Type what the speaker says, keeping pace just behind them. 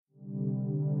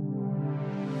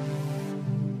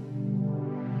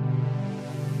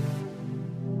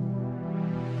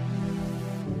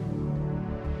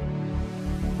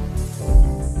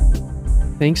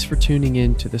Thanks for tuning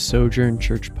in to the Sojourn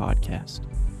Church podcast.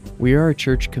 We are a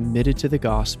church committed to the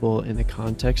gospel in the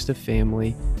context of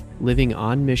family, living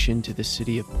on mission to the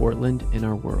city of Portland and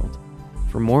our world.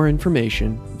 For more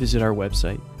information, visit our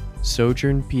website,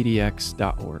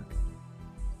 sojournpdx.org.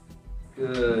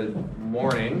 Good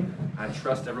morning. I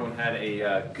trust everyone had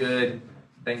a good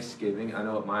Thanksgiving. I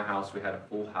know at my house we had a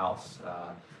full house.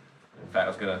 In fact, I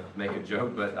was going to make a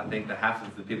joke, but I think that half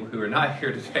of the people who are not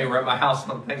here today were at my house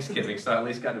on Thanksgiving, so I at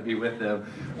least got to be with them.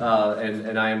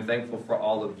 And I am thankful for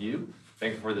all of you.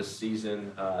 Thankful for the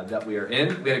season that we are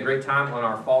in. We had a great time on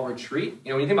our fall retreat. You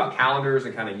know, when you think about calendars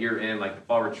and kind of year end, like the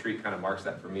fall retreat kind of marks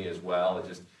that for me as well.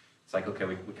 It's like, okay,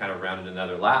 we kind of rounded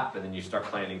another lap, and then you start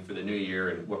planning for the new year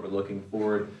and what we're looking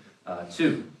forward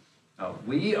to.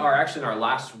 We are actually in our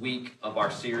last week of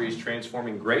our series,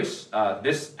 Transforming Grace.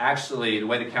 This actually, the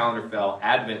way the calendar fell,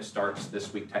 Advent starts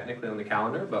this week technically on the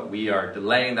calendar, but we are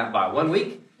delaying that by 1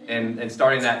 week and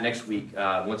starting that next week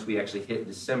once we actually hit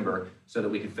December so that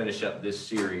we can finish up this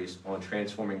series on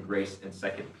Transforming Grace in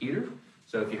 2 Peter.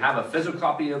 So if you have a physical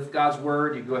copy of God's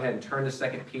Word, you go ahead and turn to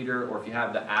 2 Peter, or if you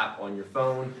have the app on your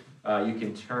phone, you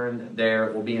can turn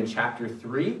there. We'll be in chapter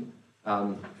 3.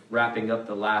 Wrapping up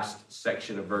the last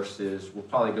section of verses. We'll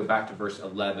probably go back to verse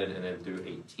 11 and then through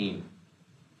 18.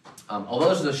 Although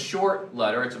this is a short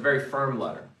letter, it's a very firm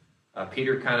letter.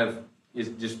 Peter kind of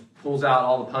just pulls out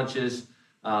all the punches,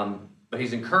 but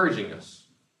he's encouraging us.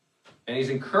 And he's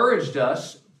encouraged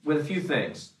us with a few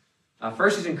things.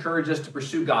 First, he's encouraged us to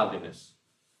pursue godliness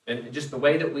and just the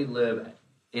way that we live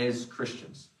as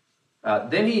Christians.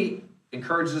 Then he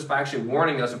encourages us by actually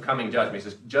warning us of coming judgment. He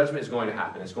says, judgment is going to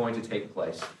happen. It's going to take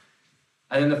place.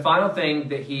 And then the final thing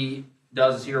that he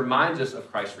does is he reminds us of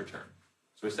Christ's return.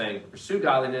 So he's saying, pursue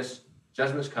godliness,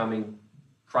 judgment's coming,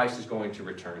 Christ is going to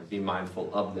return. Be mindful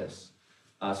of this.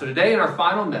 So today in our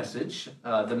final message,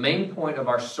 the main point of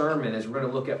our sermon is we're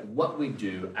going to look at what we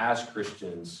do as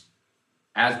Christians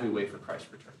as we wait for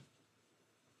Christ's return.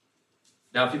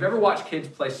 Now, if you've ever watched kids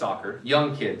play soccer,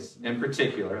 young kids in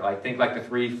particular, like think like the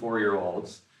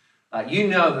 3-4-year-olds, you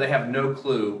know that they have no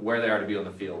clue where they are to be on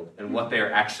the field and what they are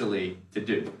actually to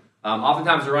do.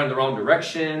 Oftentimes they're running the wrong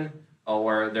direction,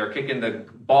 or they're kicking the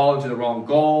ball into the wrong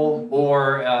goal,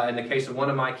 or in the case of one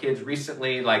of my kids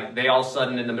recently, like they all of a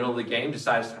sudden in the middle of the game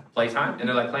decide to have playtime, and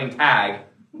they're like playing tag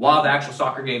while the actual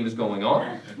soccer game is going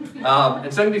on.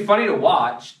 And so it can be funny to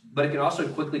watch, but it can also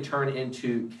quickly turn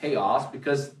into chaos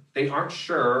because they aren't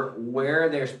sure where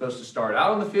they're supposed to start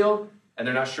out on the field, and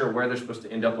they're not sure where they're supposed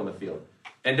to end up on the field.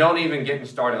 And don't even get me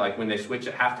started like when they switch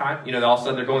at halftime. You know, all of a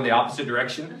sudden they're going the opposite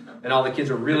direction, and all the kids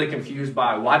are really confused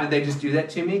by, why did they just do that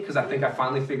to me? Because I think I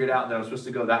finally figured out that I'm supposed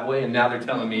to go that way, and now they're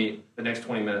telling me the next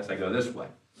 20 minutes I go this way.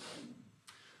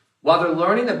 While they're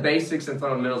learning the basics and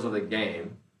fundamentals of the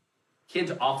game,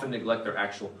 kids often neglect their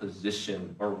actual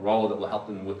position or role that will help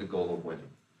them with the goal of winning.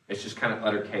 It's just kind of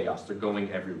utter chaos. They're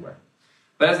going everywhere.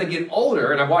 But as they get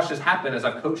older, and I've watched this happen as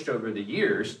I've coached over the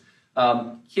years,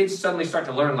 kids suddenly start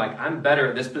to learn, like, I'm better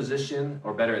at this position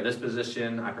or better at this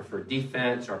position. I prefer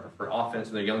defense or I prefer offense.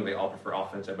 When they're young, they all prefer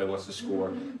offense. Everybody wants to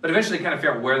score. But eventually they kind of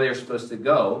figure out where they're supposed to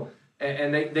go.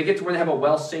 And they get to where they have a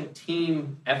well-synced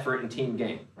team effort and team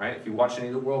game, right? If you watch any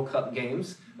of the World Cup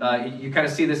games, you kind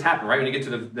of see this happen, right? When you get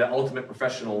to the ultimate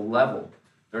professional level,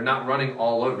 they're not running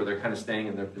all over. They're kind of staying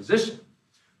in their position.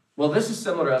 Well, this is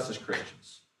similar to us as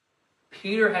Christians.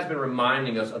 Peter has been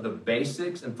reminding us of the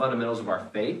basics and fundamentals of our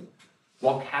faith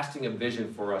while casting a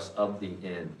vision for us of the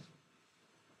end.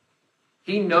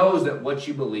 He knows that what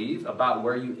you believe about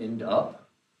where you end up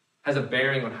has a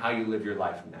bearing on how you live your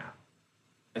life now.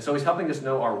 And so he's helping us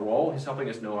know our role. He's helping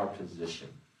us know our position.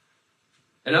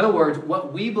 In other words,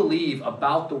 what we believe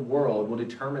about the world will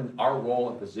determine our role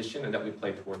and position and that we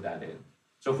play toward that end.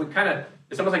 So if we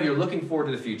it's almost like you're looking forward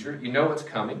to the future. You know what's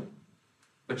coming,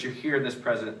 but you're here in this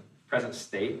present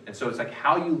state. And so it's like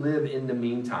how you live in the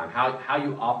meantime, how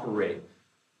you operate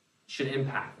should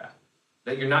impact that.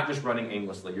 That you're not just running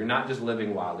aimlessly. You're not just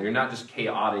living wildly. You're not just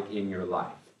chaotic in your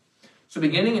life. So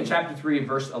beginning in chapter 3,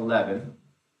 verse 11,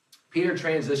 Peter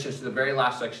transitions to the very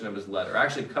last section of his letter. I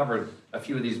actually covered a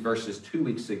few of these verses 2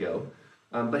 weeks ago.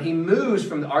 But he moves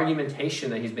from the argumentation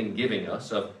that he's been giving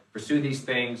us of pursue these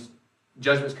things,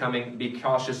 judgment's coming, be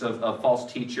cautious of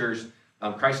false teachers,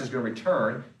 Christ is going to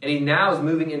return. And he now is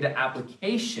moving into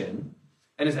application.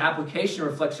 And his application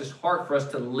reflects his heart for us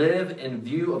to live in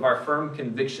view of our firm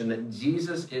conviction that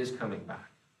Jesus is coming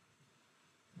back.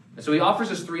 And so he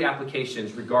offers us 3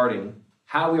 applications regarding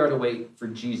how we are to wait for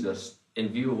Jesus in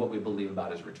view of what we believe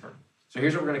about his return. So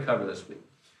here's what we're going to cover this week.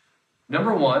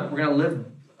 Number 1, we're going to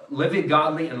live it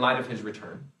godly in light of his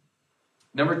return.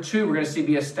 Number 2, we're going to see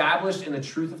be established in the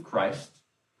truth of Christ.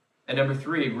 And number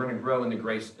 3, we're going to grow in the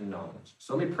grace and knowledge.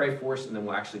 So let me pray for us, and then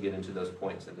we'll actually get into those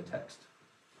points in the text.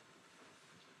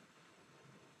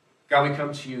 God, we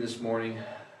come to you this morning,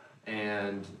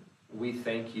 and we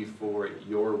thank you for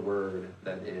your word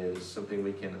that is something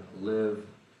we can live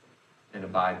and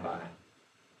abide by.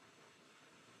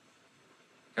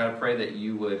 God, I pray that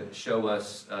you would show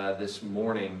us this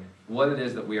morning what it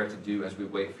is that we are to do as we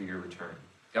wait for your return.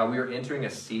 God, we are entering a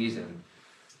season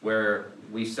where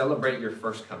we celebrate your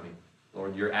first coming,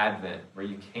 Lord, your advent, where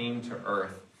you came to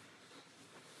earth.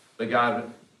 But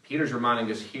God, Peter's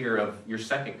reminding us here of your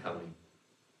second coming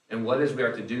and what it is we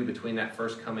are to do between that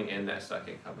first coming and that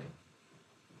second coming.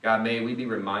 God, may we be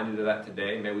reminded of that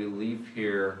today. May we leave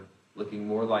here looking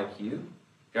more like you.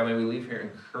 God, may we leave here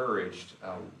encouraged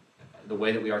the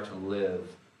way that we are to live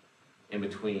in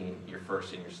between your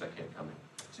first and your second coming.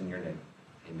 It's in your name.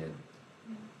 Amen.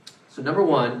 So number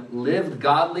 1, lived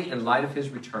godly in light of his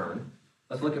return.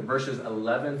 Let's look at verses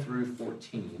 11 through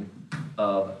 14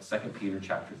 of 2 Peter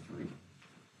chapter 3.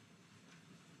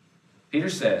 Peter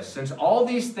says, since all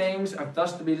these things are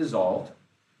thus to be dissolved,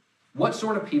 what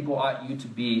sort of people ought you to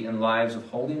be in lives of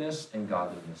holiness and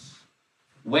godliness,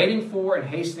 waiting for and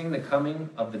hastening the coming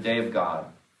of the day of God,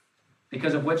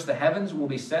 because of which the heavens will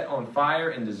be set on fire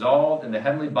and dissolved, and the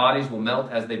heavenly bodies will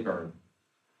melt as they burn.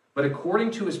 But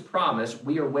according to his promise,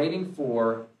 we are waiting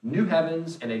for new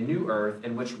heavens and a new earth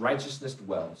in which righteousness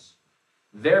dwells.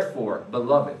 Therefore,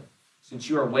 beloved, since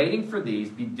you are waiting for these,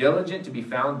 be diligent to be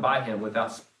found by him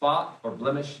without spot or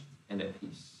blemish and at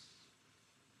peace.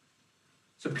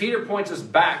 So Peter points us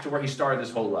back to where he started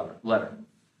this whole letter.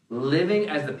 Living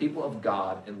as the people of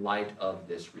God in light of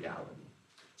this reality.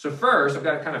 So first, I've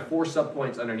got kind of 4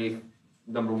 subpoints underneath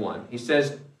number 1. He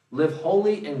says, live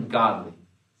holy and godly.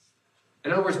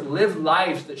 In other words, live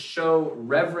lives that show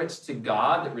reverence to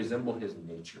God that resemble his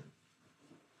nature.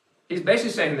 He's basically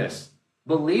saying this.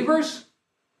 Believers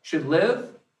should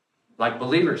live like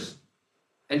believers.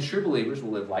 And true believers will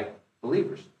live like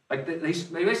believers. Like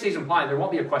basically he's implying there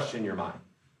won't be a question in your mind.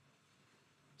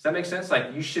 Does that make sense?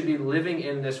 Like you should be living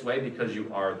in this way because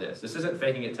you are this. This isn't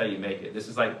faking it till you make it. This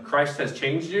is like Christ has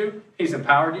changed you. He's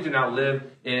empowered you to now live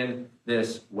in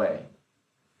this way.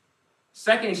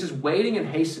 Second, he says waiting and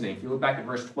hastening. If you look back at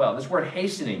verse 12, this word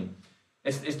hastening,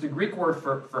 it's the Greek word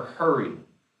for hurry.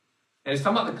 And it's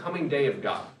talking about the coming day of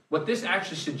God. What this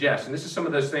actually suggests, and this is some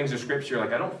of those things in Scripture,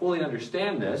 like I don't fully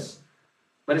understand this,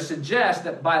 but it suggests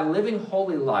that by living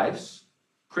holy lives,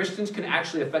 Christians can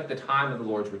actually affect the time of the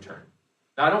Lord's return.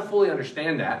 Now, I don't fully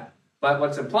understand that, but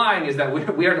what's implying is that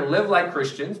we are to live like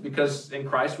Christians because in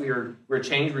Christ we're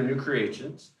changed, we're new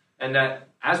creations, and that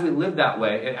as we live that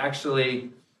way, it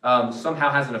actually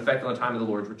somehow has an effect on the time of the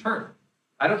Lord's return.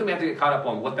 I don't think we have to get caught up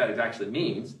on what that actually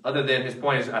means, other than his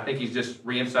point is, I think he's just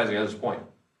re-emphasizing his point.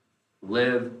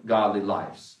 Live godly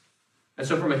lives. And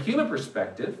so from a human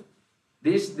perspective,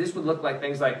 this would look like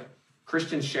things like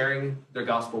Christians sharing their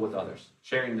gospel with others,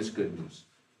 sharing this good news,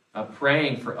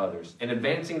 praying for others, and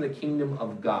advancing the kingdom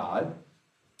of God.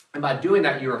 And by doing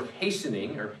that, you are hasten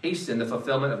the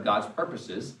fulfillment of God's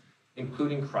purposes,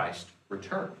 including Christ's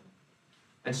return.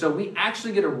 And so we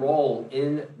actually get a role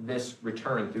in this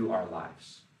return through our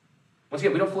lives. Once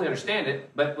again, we don't fully understand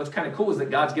it, but what's kind of cool is that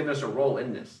God's given us a role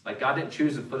in this. Like God didn't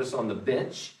choose to put us on the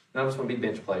bench. None of us want to be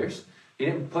bench players. He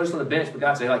didn't put us on the bench, but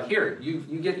God said, like, here,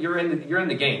 you're in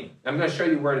the game. I'm going to show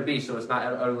you where to be so it's not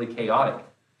utterly chaotic.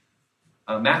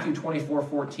 Matthew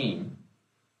 24:14.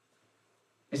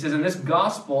 It says, and this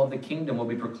gospel of the kingdom will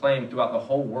be proclaimed throughout the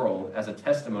whole world as a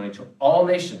testimony to all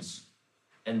nations,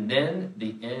 and then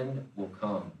the end will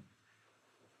come.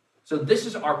 So this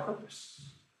is our purpose.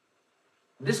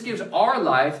 This gives our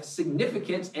life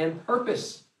significance and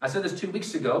purpose. I said this 2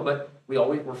 weeks ago, but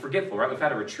we're forgetful, right? We've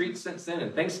had a retreat since then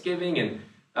and Thanksgiving, and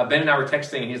Ben and I were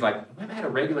texting, and he's like, we haven't had a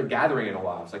regular gathering in a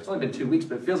while. It's like, it's only been 2 weeks,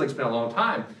 but it feels like it's been a long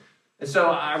time. And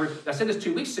so I said this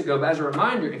 2 weeks ago, but as a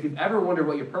reminder, if you've ever wondered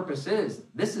what your purpose is,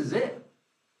 this is it.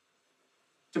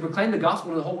 To proclaim the gospel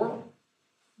to the whole world.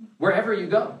 Wherever you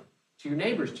go. To your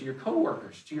neighbors, to your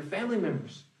coworkers, to your family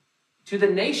members, to the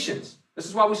nations. This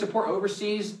is why we support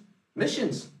overseas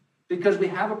missions. Because we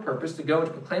have a purpose to go and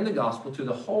to proclaim the gospel to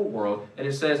the whole world. And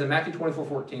it says in Matthew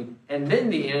 24:14, and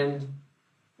then the end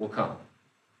will come.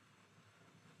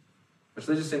 Which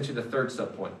leads us into the third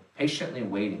subpoint, patiently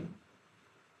waiting.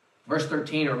 Verse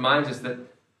 13 reminds us that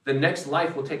the next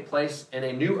life will take place in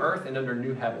a new earth and under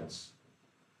new heavens,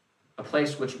 a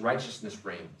place which righteousness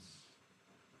reigns.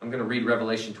 I'm going to read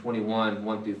Revelation 21,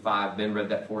 1 through 5. Ben read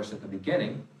that for us at the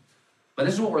beginning. But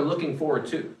this is what we're looking forward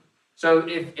to. So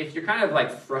if you're kind of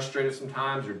like frustrated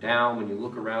sometimes or down when you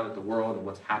look around at the world and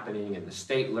what's happening and the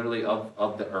state literally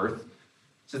of the earth,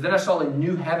 It says, then I saw a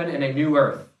new heaven and a new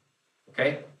earth.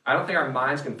 Okay? I don't think our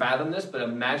minds can fathom this, but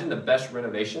imagine the best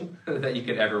renovation that you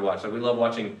could ever watch. Like, we love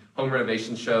watching home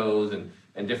renovation shows and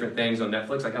different things on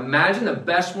Netflix. Like, imagine the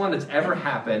best one that's ever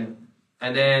happened,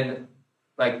 and then,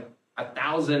 like,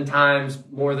 1,000 times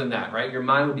more than that, right? Your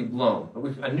mind would be blown.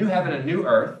 A new heaven, a new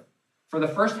earth. For the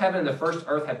first heaven and the first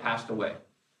earth had passed away.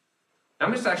 Now,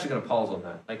 I'm just actually going to pause on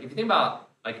that. Like, if you think about,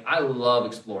 like, I love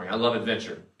exploring. I love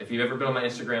adventure. If you've ever been on my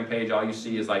Instagram page, all you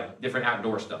see is, like, different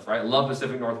outdoor stuff, right? I love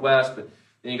Pacific Northwest, but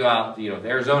then you go out, to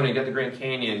Arizona, you got the Grand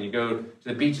Canyon, you go to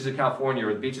the beaches of California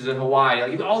or the beaches in Hawaii,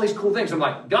 like, you got all these cool things. I'm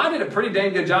like, God did a pretty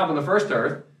dang good job on the first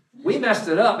earth. We messed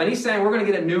it up, and he's saying we're going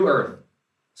to get a new earth.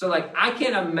 So, like, I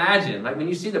can't imagine, like, when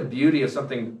you see the beauty of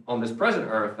something on this present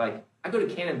earth, like, I go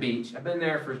to Cannon Beach. I've been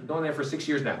going there for 6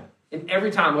 years now. And every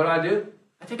time, what do?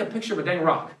 I take a picture of a dang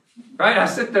rock, right? I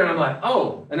sit there and I'm like,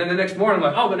 oh. And then the next morning,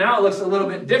 I'm like, oh, but now it looks a little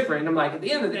bit different. And I'm like, at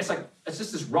the end of the day, it's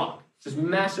just this rock. It's this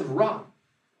massive rock.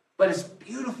 But it's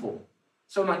beautiful.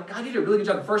 So I'm like, God, you did a really good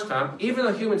job the first time, even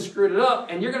though humans screwed it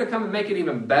up, and you're going to come and make it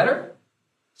even better.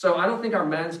 So I don't think our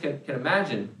minds can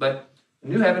imagine. But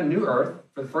new heaven, new earth,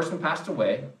 for the first one passed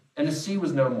away, and the sea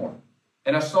was no more.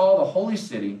 And I saw the holy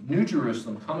city, New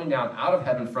Jerusalem, coming down out of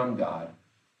heaven from God,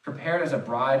 prepared as a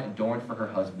bride adorned for her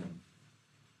husband.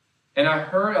 And I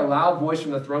heard a loud voice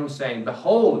from the throne saying,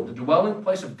 behold, the dwelling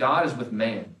place of God is with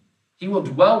man. He will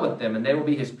dwell with them, and they will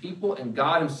be his people, and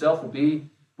God himself will be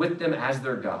with them as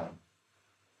their God.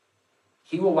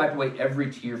 He will wipe away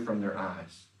every tear from their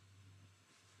eyes.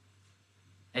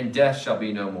 And death shall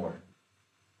be no more.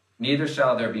 Neither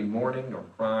shall there be mourning, nor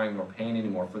crying, nor pain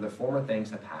anymore, for the former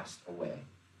things have passed away.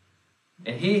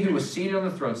 And he who was seated on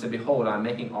the throne said, behold, I am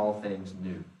making all things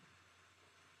new.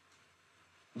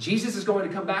 Jesus is going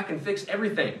to come back and fix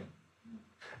everything.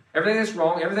 Everything that's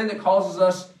wrong, everything that causes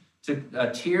us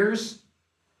to tears,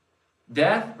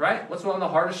 death, right? What's one of the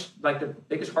hardest, like the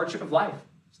biggest hardship of life?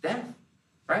 It's death,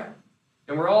 right?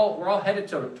 And we're all headed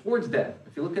towards death.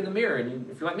 If you look in the mirror and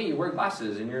if you're like me, you wear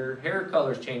glasses and your hair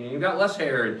color's changing, you've got less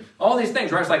hair and all these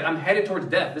things, right? It's like, I'm headed towards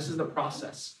death. This is the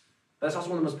process. That's also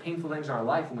one of the most painful things in our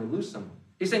life when we lose someone.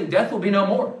 He's saying death will be no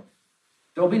more.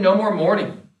 There will be no more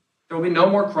mourning. There will be no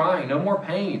more crying, no more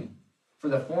pain. For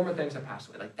the former things have passed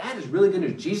away. Like, that is really good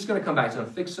news. Jesus is going to come back. He's going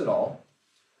to fix it all.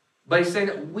 But he's saying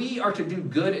that we are to do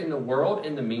good in the world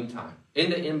in the meantime, in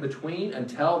the in-between,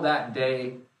 until that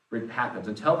day happens,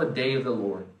 until the day of the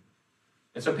Lord.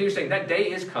 And so Peter's saying that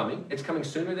day is coming. It's coming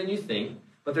sooner than you think,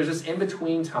 but there's this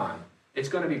in-between time. It's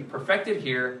going to be perfected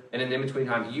here, and in the in-between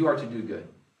time, you are to do good.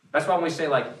 That's why when we say,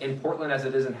 like, in Portland as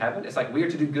it is in heaven, it's like we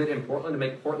are to do good in Portland to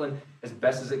make Portland as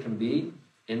best as it can be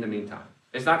in the meantime.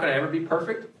 It's not going to ever be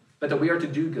perfect, but that we are to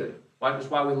do good. That's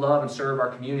why we love and serve our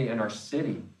community and our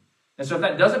city. And so if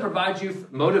that doesn't provide you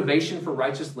motivation for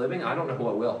righteous living, I don't know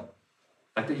what will.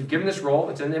 Like, that you've given this role,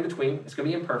 it's in between, it's going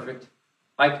to be imperfect.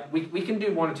 Like, we can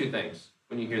do one of two things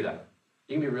when you hear that.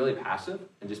 You can be really passive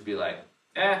and just be like,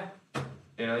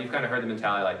 you've kind of heard the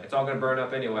mentality, like, it's all going to burn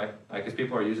up anyway, like, because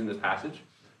people are using this passage,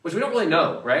 which we don't really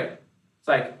know, right? It's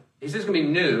like, he says it's going to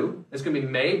be new, it's going to be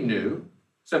made new,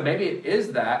 so maybe it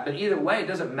is that, but either way, it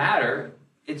doesn't matter.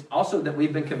 It's also that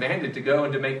we've been commanded to go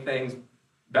and to make things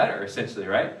better, essentially,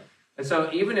 right? And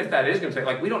so even if that is going to take,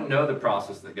 like, we don't know the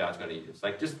process that God's going to use.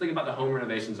 Like, just think about the home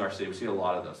renovations in our city. We see a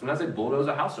lot of those. Sometimes they bulldoze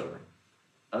a house over.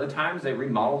 Other times they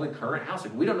remodel the current house.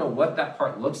 Like, we don't know what that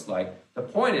part looks like. The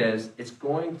point is, it's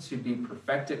going to be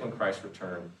perfected when Christ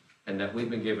returns, and that we've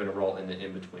been given a role in the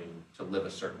in-between to live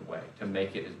a certain way, to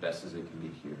make it as best as it can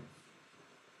be here.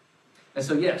 And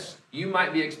so, yes, you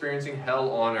might be experiencing hell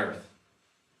on earth.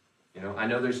 I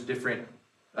know there's different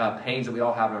pains that we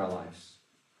all have in our lives.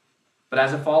 But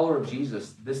as a follower of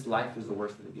Jesus, this life is the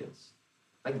worst that it gets.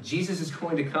 Like, Jesus is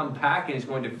going to come back and he's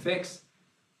going to fix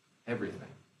everything.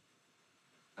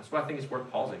 That's why I think it's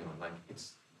worth pausing on. Like,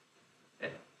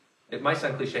 it might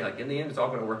sound cliche, like, in the end, it's all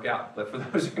going to work out. But for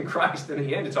those in Christ, in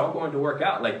the end, it's all going to work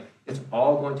out. Like, it's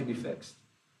all going to be fixed.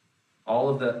 All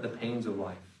of the pains of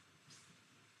life.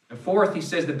 And fourth, he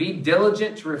says to be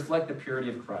diligent to reflect the purity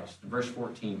of Christ. In verse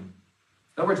 14. In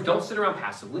other words, don't sit around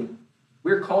passively.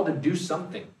 We're called to do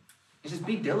something. He says,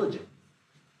 be diligent.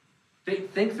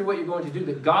 Think through what you're going to do.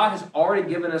 That God has already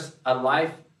given us a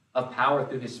life of power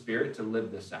through his Spirit to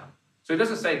live this out. So he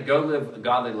doesn't say, go live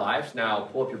godly lives. Now,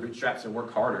 pull up your bootstraps and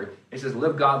work harder. He says,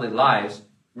 live godly lives.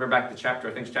 Remember back to chapter,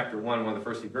 I think it's chapter 1, one of the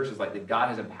first few verses, like that God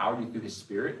has empowered you through his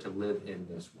Spirit to live in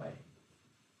this way.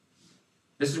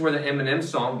 This is where the Eminem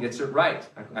song gets it right.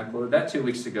 I quoted that 2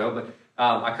 weeks ago, but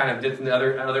I kind of did it from the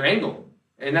other angle.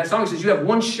 And that song says, you have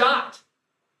one shot.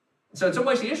 So in some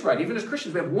ways he is right. Even as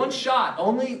Christians, we have one shot.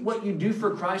 Only what you do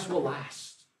for Christ will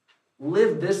last.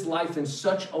 live this life in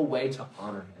such a way to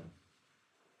honor him,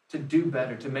 to do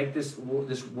better, to make this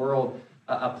world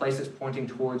a place that's pointing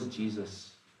towards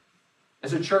Jesus.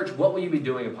 As a church, what will you be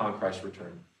doing upon Christ's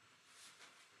return?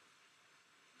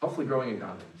 Hopefully growing in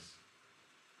godliness.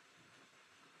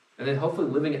 And then hopefully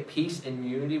living at peace and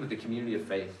unity with the community of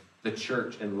faith, the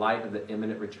church, in light of the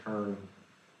imminent return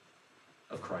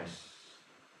of Christ.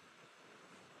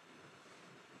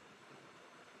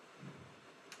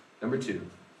 Number 2,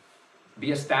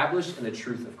 be established in the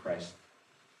truth of Christ.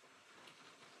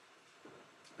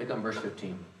 Pick up verse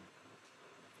 15. It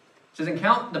says, and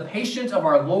count the patience of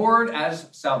our Lord as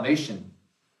salvation,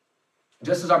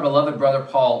 just as our beloved brother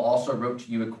Paul also wrote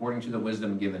to you according to the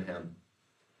wisdom given him,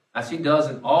 as he does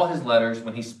in all his letters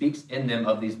when he speaks in them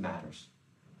of these matters.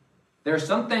 There are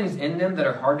some things in them that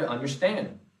are hard to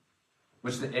understand,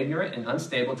 which the ignorant and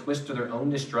unstable twist to their own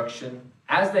destruction,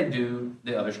 as they do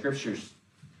the other scriptures.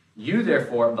 You,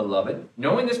 therefore, beloved,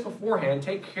 knowing this beforehand,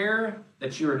 take care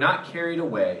that you are not carried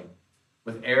away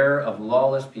with error of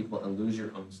lawless people and lose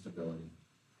your own stability.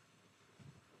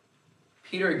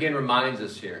 Peter again reminds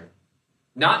us here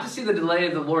not to see the delay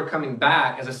of the Lord coming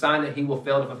back as a sign that he will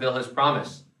fail to fulfill his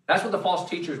promise. That's what the false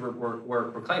teachers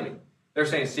were proclaiming. They're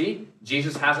saying, see,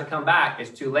 Jesus hasn't come back. It's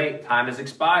too late. Time has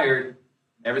expired.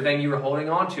 Everything you were holding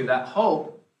on to, that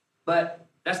hope. But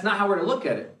that's not how we're to look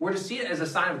at it. We're to see it as a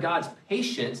sign of God's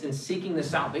patience in seeking the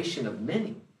salvation of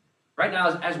many. Right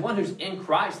now, as one who's in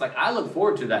Christ, like I look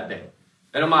forward to that day.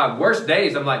 And on my worst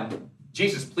days, I'm like,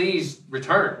 Jesus, please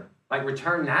return. Like,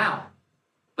 return now.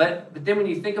 But then when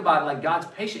you think about it, like God's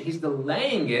patient, he's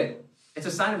delaying it. It's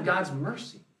a sign of God's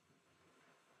mercy.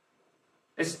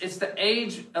 It's the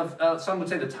age of, some would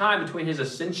say, the time between his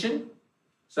ascension.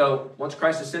 So once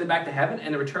Christ ascended back to heaven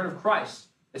and the return of Christ.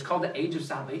 It's called the age of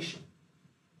salvation.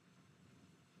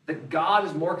 That God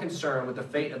is more concerned with the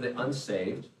fate of the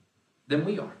unsaved than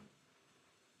we are.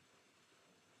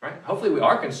 Right? Hopefully we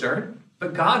are concerned,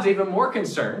 but God's even more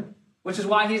concerned, which is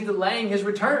why he's delaying his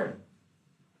return.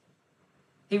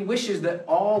 He wishes that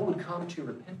all would come to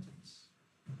repentance.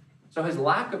 So his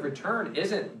lack of return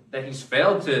isn't that he's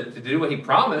failed to do what he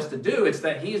promised to do. It's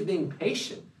that he is being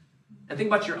patient. And think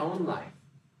about your own life,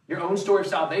 your own story of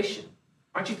salvation.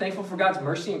 Aren't you thankful for God's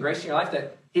mercy and grace in your life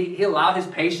that he allowed his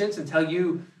patience until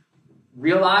you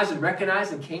realized and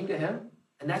recognized and came to him?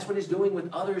 And that's what he's doing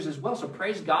with others as well. So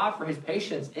praise God for his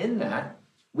patience in that.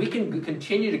 We can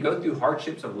continue to go through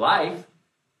hardships of life.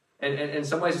 And in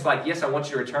some ways, it's like, yes, I want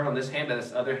you to return on this hand, but on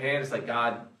this other hand, it's like,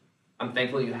 God, I'm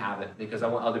thankful you have it because I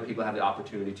want other people to have the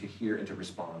opportunity to hear and to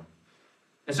respond.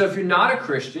 And so if you're not a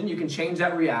Christian, you can change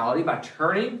that reality by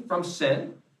turning from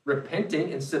sin,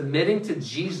 repenting, and submitting to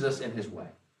Jesus in his way.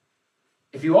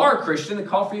 If you are a Christian, the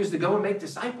call for you is to go and make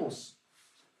disciples.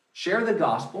 Share the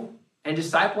gospel and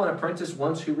disciple and apprentice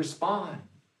ones who respond.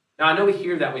 Now, I know we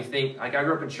hear that. We think, like I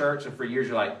grew up in church, and for years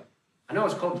you're like, I know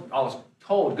I was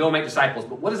told, go make disciples,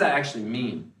 but what does that actually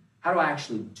mean? How do I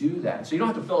actually do that? So you don't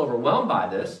have to feel overwhelmed by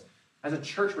this. As a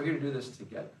church, we're here to do this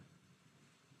together.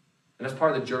 And that's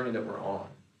part of the journey that we're on.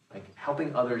 Like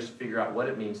helping others figure out what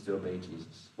it means to obey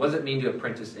Jesus. What does it mean to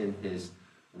apprentice in his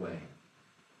way?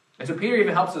 And so Peter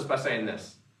even helps us by saying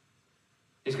this.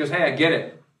 He goes, hey, I get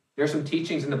it. There are some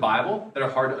teachings in the Bible that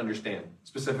are hard to understand,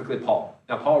 specifically Paul.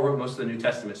 Now, Paul wrote most of the New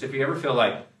Testament. So if you ever feel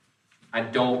like, I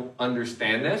don't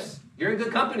understand this, you're in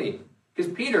good company.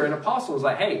 Because Peter, an apostle, is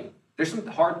like, hey, there's some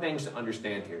hard things to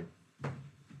understand here.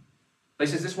 But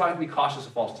he says this is why we have to be cautious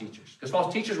of false teachers. Because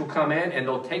false teachers will come in and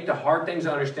they'll take the hard things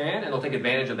to understand and they'll take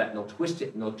advantage of that and they'll twist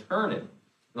it and they'll turn it and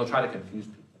they'll try to confuse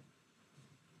people.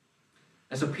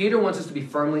 And so Peter wants us to be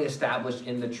firmly established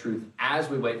in the truth as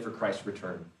we wait for Christ's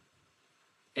return.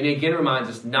 And he again reminds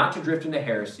us not to drift into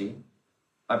heresy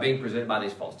by being presented by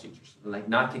these false teachers. Like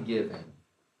not to give in.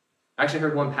 I actually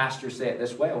heard one pastor say it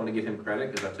this way. I want to give him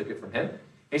credit because I took it from him.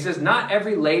 He says, not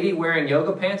every lady wearing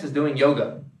yoga pants is doing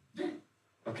yoga.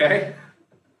 Okay?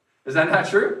 Is that not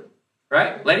true?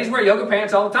 Right? Ladies wear yoga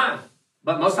pants all the time.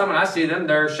 But most of the time when I see them,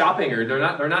 they're shopping or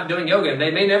they're not doing yoga. And they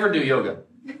may never do yoga.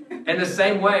 In the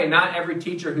same way, not every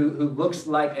teacher who looks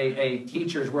like a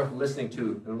teacher is worth listening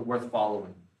to and worth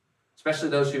following. Especially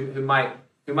those who might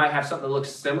have something that looks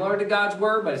similar to God's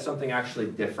word, but it's something actually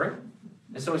different.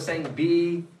 And so it's saying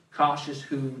be cautious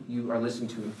who you are listening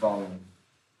to and following.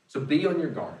 So be on your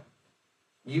guard.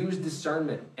 Use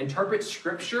discernment. Interpret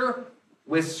Scripture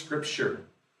with Scripture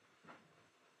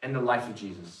and the life of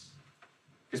Jesus.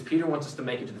 Because Peter wants us to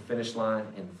make it to the finish line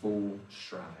in full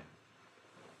stride.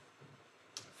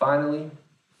 Finally,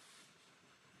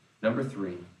 number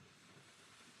 3,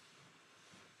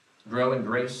 grow in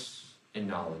grace and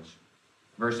knowledge.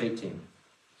 Verse 18.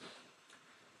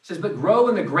 says, but grow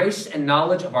in the grace and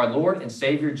knowledge of our Lord and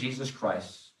Savior, Jesus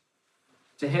Christ.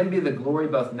 To him be the glory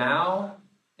both now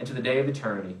and to the day of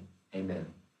eternity. Amen.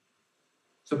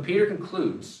 So Peter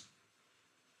concludes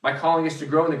by calling us to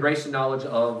grow in the grace and knowledge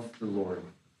of the Lord.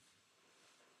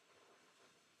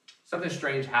 Something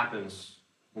strange happens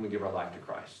when we give our life to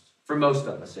Christ. For most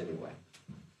of us, anyway.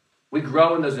 We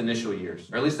grow in those initial years,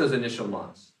 or at least those initial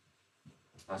months.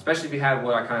 Especially if you have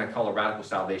what I kind of call a radical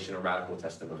salvation or radical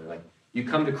testimony. Like, you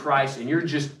come to Christ and you're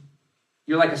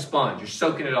like a sponge. You're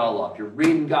soaking it all up. You're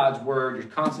reading God's word.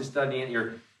 You're constantly studying it.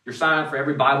 You're signing up for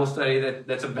every Bible study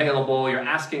that's available. You're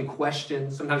asking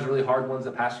questions, sometimes really hard ones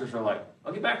that pastors are like,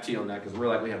 I'll get back to you on that because we're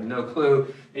like, we have no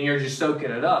clue. And you're just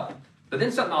soaking it up. But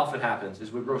then something often happens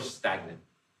is we grow stagnant.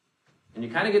 And you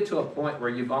kind of get to a point where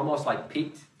you've almost like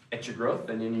peaked at your growth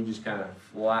and then you just kind of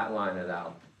flatline it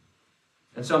out.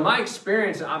 And so my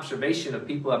experience and observation of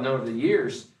people I've known over the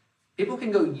years, people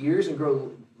can go years and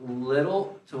grow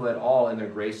little to at all in their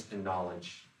grace and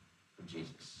knowledge of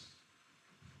Jesus.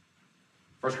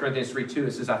 1 Corinthians 3:2,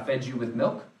 it says, I fed you with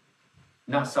milk,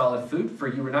 not solid food, for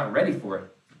you were not ready for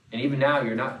it. And even now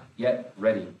you're not yet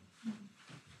ready.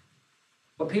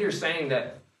 But Peter's saying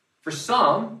that for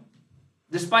some,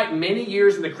 despite many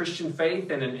years in the Christian faith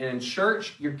and in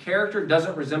church, your character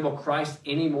doesn't resemble Christ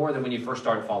any more than when you first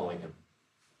started following him.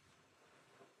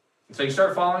 And so you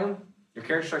start following him, your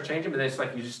character starts changing, but then it's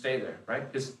like you just stay there, right?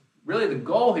 Because really the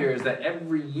goal here is that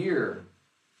every year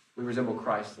we resemble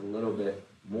Christ a little bit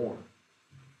more.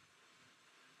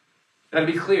 Now, to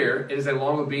be clear, it is a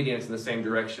long obedience in the same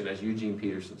direction as Eugene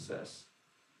Peterson says.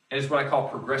 And it's what I call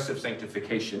progressive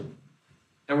sanctification.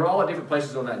 And we're all at different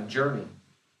places on that journey.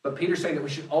 But Peter's saying that we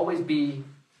should always be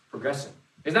progressing.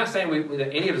 He's not saying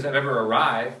that any of us have ever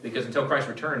arrived, because until Christ's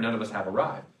return, none of us have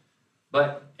arrived.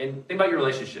 But think about your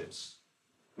relationships.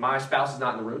 My spouse is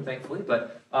not in the room, thankfully,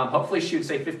 but hopefully she would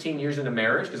say 15 years into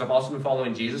marriage, because I've also been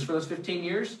following Jesus for those 15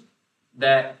 years,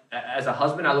 that as a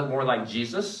husband, I look more like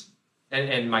Jesus,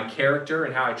 and my character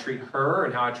and how I treat her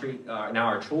and how I treat now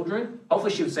our children.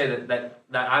 Hopefully she would say that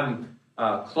I'm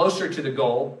closer to the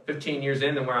goal 15 years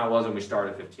in than where I was when we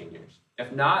started 15 years.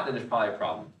 If not, then there's probably a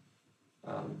problem.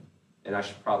 And I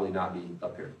should probably not be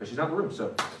up here, but she's not in the room,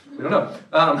 so we don't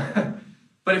know.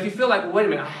 But if you feel like, well, wait a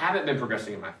minute, I haven't been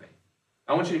progressing in my faith,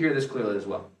 I want you to hear this clearly as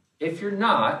well. If you're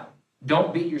not,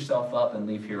 don't beat yourself up and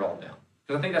leave here all down.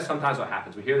 Because I think that's sometimes what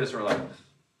happens. We hear this and we're like,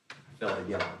 I feel it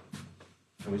again.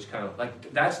 And we just kind of,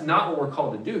 like, that's not what we're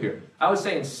called to do here. I would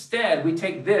say instead, we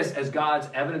take this as God's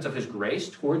evidence of his grace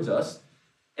towards us,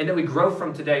 and then we grow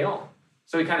from today on.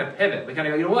 So we kind of pivot. We kind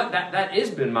of go, you know what, that has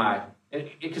been my,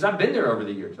 because I've been there over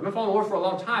the years. I've been following the Lord for a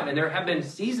long time, and there have been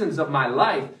seasons of my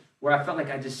life where I felt like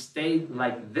I just stayed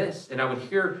like this, and I would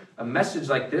hear a message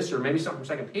like this, or maybe something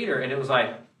from 2 Peter, and it was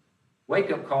like,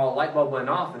 wake-up call, light bulb went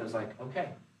off, and it was like, okay,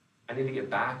 I need to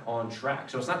get back on track.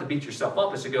 So it's not to beat yourself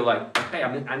up, it's to go like, okay,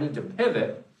 I need to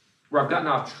pivot where I've gotten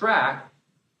off track,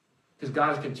 because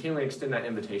God is continually extending that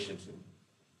invitation to me.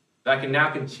 That I can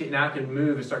now can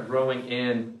move and start growing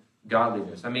in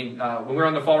godliness. I mean, when we were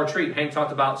on the fall retreat, Hank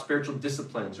talked about spiritual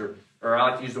disciplines, or I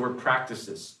like to use the word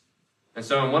practices. And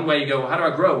so in one way you go, well, how do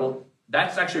I grow? Well,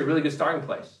 that's actually a really good starting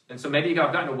place. And so maybe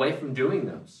I've gotten away from doing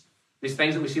those. These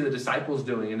things that we see the disciples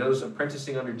doing and those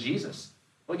apprenticing under Jesus.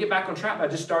 Well, get back on track by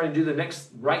just starting to do the next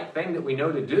right thing that we know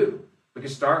to do. We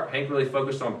can start, Hank really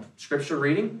focused on scripture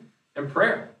reading and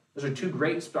prayer. Those are two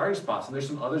great starting spots, and there's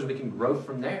some others we can grow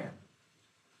from there.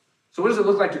 So what does it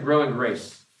look like to grow in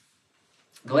grace?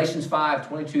 Galatians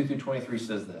 5:22 through 23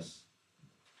 says this.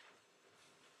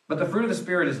 But the fruit of the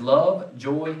Spirit is love,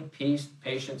 joy, peace,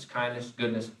 patience, kindness,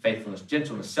 goodness, faithfulness,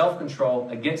 gentleness, self-control.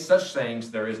 Against such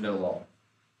things there is no law.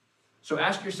 So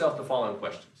ask yourself the following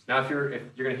questions. Now, if you're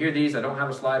going to hear these, I don't have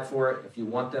a slide for it. If you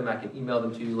want them, I can email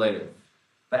them to you later.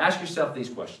 But ask yourself these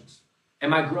questions.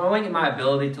 Am I growing in my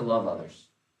ability to love others?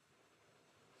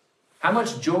 How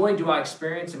much joy do I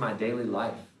experience in my daily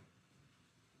life?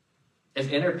 Is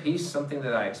inner peace something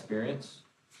that I experience?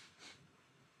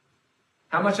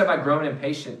 How much have I grown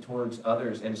impatient towards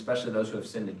others, and especially those who have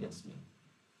sinned against me?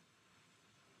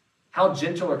 How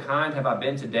gentle or kind have I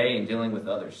been today in dealing with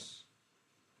others?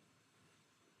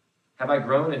 Have I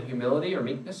grown in humility or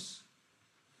meekness?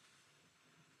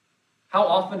 How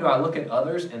often do I look at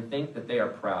others and think that they are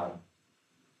proud?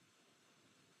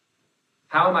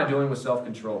 How am I doing with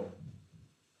self-control?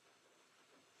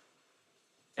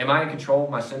 Am I in control of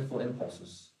my sinful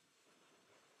impulses?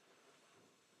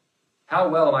 How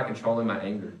well am I controlling my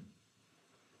anger?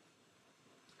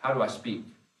 How do I speak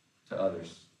to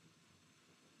others?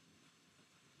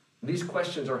 These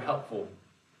questions are helpful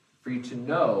for you to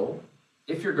know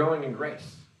if you're growing in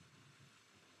grace.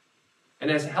 And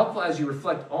as helpful as you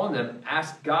reflect on them,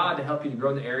 ask God to help you to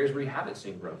grow in the areas where you haven't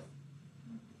seen growth.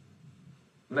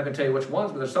 I'm not going to tell you which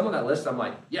ones, but there's some on that list I'm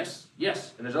like, yes,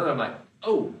 yes. And there's other I'm like,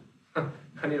 oh,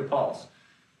 I need to pause.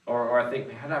 Or I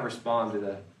think, how did I respond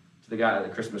to the guy at the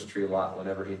Christmas tree lot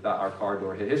whenever he thought our car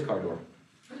door hit his car door?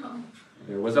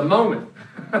 There was a moment.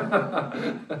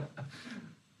 I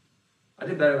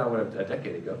did better than I would have a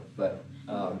decade ago. But,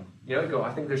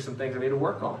 I think there's some things I need to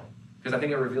work on. Because I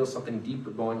think it reveals something deeper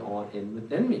going on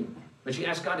within me. But you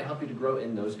ask God to help you to grow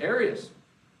in those areas.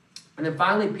 And then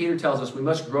finally, Peter tells us we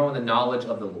must grow in the knowledge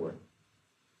of the Lord.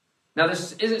 Now,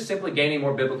 this isn't simply gaining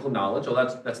more biblical knowledge,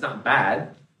 although that's not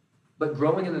bad, but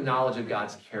growing in the knowledge of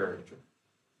God's character.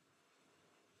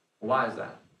 Why is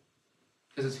that?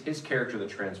 Because it's his character that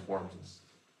transforms us.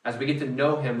 As we get to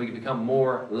know him, we become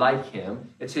more like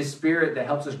him. It's his spirit that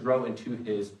helps us grow into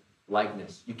his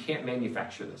likeness. You can't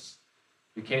manufacture this.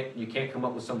 You can't come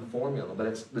up with some formula, but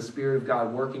it's the Spirit of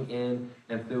God working in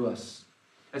and through us.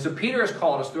 And so Peter has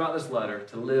called us throughout this letter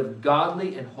to live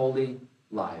godly and holy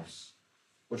lives,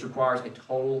 which requires a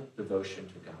total devotion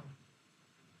to God.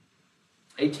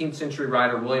 18th century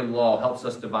writer William Law helps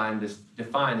us define this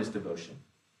devotion.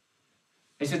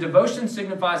 He said, devotion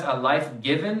signifies a life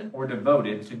given or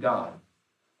devoted to God.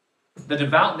 The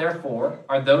devout, therefore,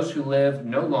 are those who live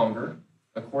no longer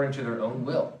according to their own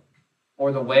will,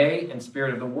 or the way and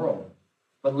spirit of the world,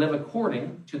 but live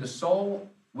according to the sole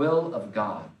will of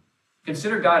God.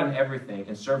 Consider God in everything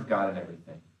and serve God in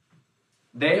everything.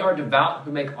 They are devout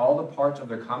who make all the parts of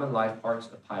their common life parts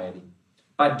of piety,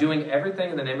 by doing everything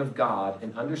in the name of God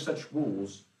and under such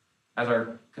rules as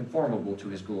are conformable to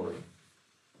his glory.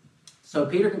 So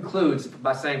Peter concludes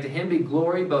by saying, to him be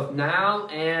glory both now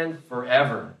and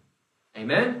forever.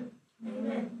 Amen?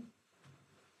 Amen.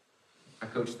 I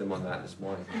coached them on that this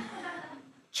morning.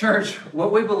 Church,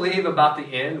 what we believe about the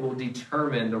end will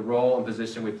determine the role and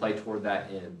position we play toward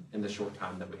that end in the short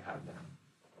time that we have now.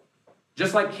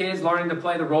 Just like kids learning to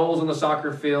play the roles on the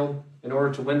soccer field in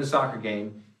order to win the soccer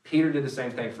game, Peter did the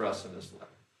same thing for us in this letter.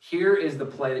 Here is the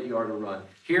play that you are to run.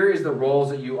 Here is the roles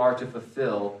that you are to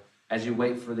fulfill as you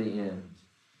wait for the end.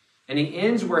 And he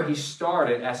ends where he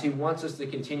started, as he wants us to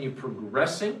continue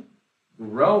progressing,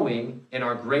 growing in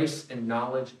our grace and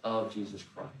knowledge of Jesus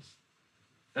Christ.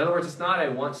 In other words, it's not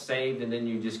a once saved and then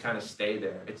you just kind of stay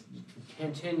there. It's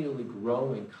continually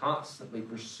growing, constantly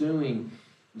pursuing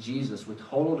Jesus with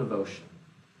total devotion.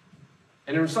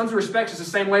 And in some respects, it's the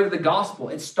same way with the gospel.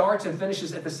 It starts and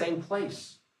finishes at the same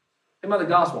place. Think about the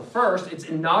gospel. First, it's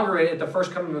inaugurated at the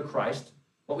first coming of Christ,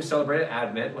 what we celebrate at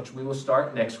Advent, which we will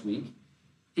start next week.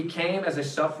 He came as a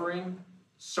suffering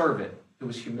servant who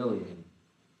was humiliated,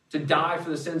 to die for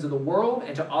the sins of the world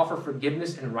and to offer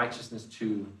forgiveness and righteousness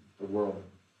to the world.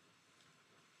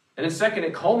 And then second,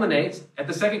 it culminates at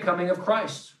the second coming of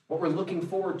Christ, what we're looking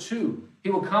forward to. He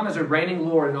will come as a reigning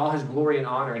Lord in all his glory and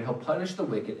honor, and he'll punish the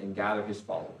wicked and gather his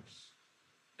followers.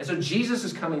 And so Jesus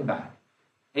is coming back,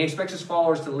 and he expects his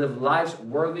followers to live lives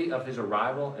worthy of his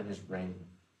arrival and his reign.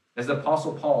 As the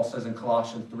Apostle Paul says in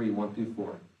Colossians 3,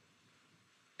 1-4,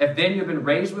 if then you've been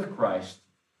raised with Christ,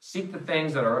 seek the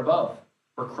things that are above,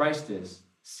 where Christ is,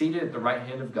 seated at the right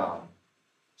hand of God.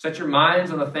 Set your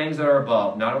minds on the things that are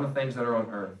above, not on the things that are on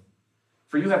earth.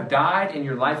 For you have died, and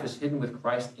your life is hidden with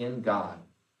Christ in God.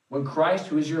 When Christ,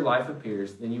 who is your life,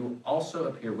 appears, then you will also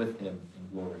appear with him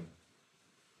in glory.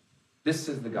 This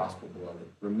is the gospel, beloved.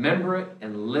 Remember it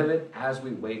and live it as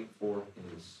we wait for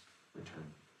his return.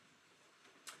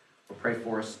 We'll pray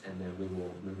for us, and then we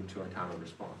will move into our time of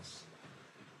response.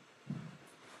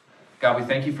 God, we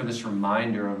thank you for this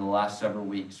reminder over the last several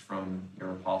weeks from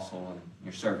your apostle and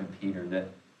your servant Peter that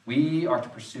we are to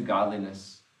pursue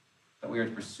godliness, that we are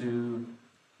to pursue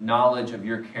knowledge of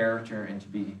your character and to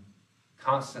be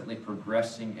constantly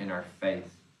progressing in our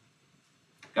faith.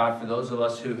 God, for those of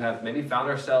us who have maybe found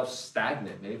ourselves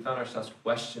stagnant, maybe found ourselves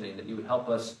questioning, that you would help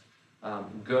us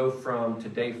go from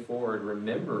today forward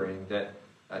remembering that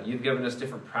you've given us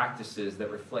different practices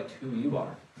that reflect who you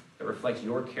are, that reflect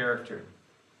your character.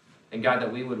 And God,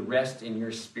 that we would rest in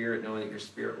your Spirit, knowing that your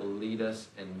Spirit will lead us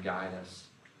and guide us.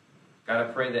 God, I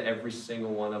pray that every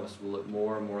single one of us will look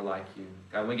more and more like you.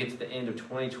 God, when we get to the end of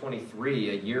 2023,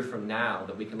 a year from now,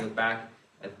 that we can look back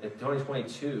at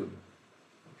 2022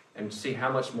 and see how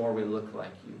much more we look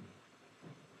like you.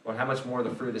 Or how much more the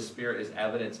fruit of the Spirit is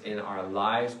evidenced in our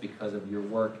lives because of your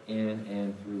work in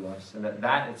and through us. And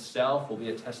that itself will be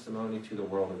a testimony to the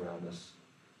world around us.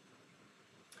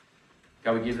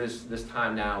 God, we give this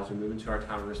time now as we move into our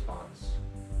time of response.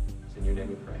 It's in your name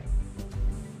we pray.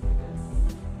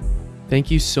 Amen.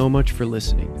 Thank you so much for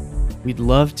listening. We'd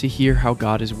love to hear how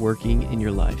God is working in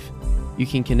your life. You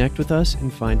can connect with us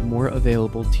and find more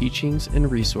available teachings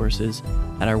and resources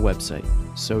at our website,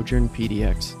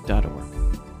 sojournpdx.org.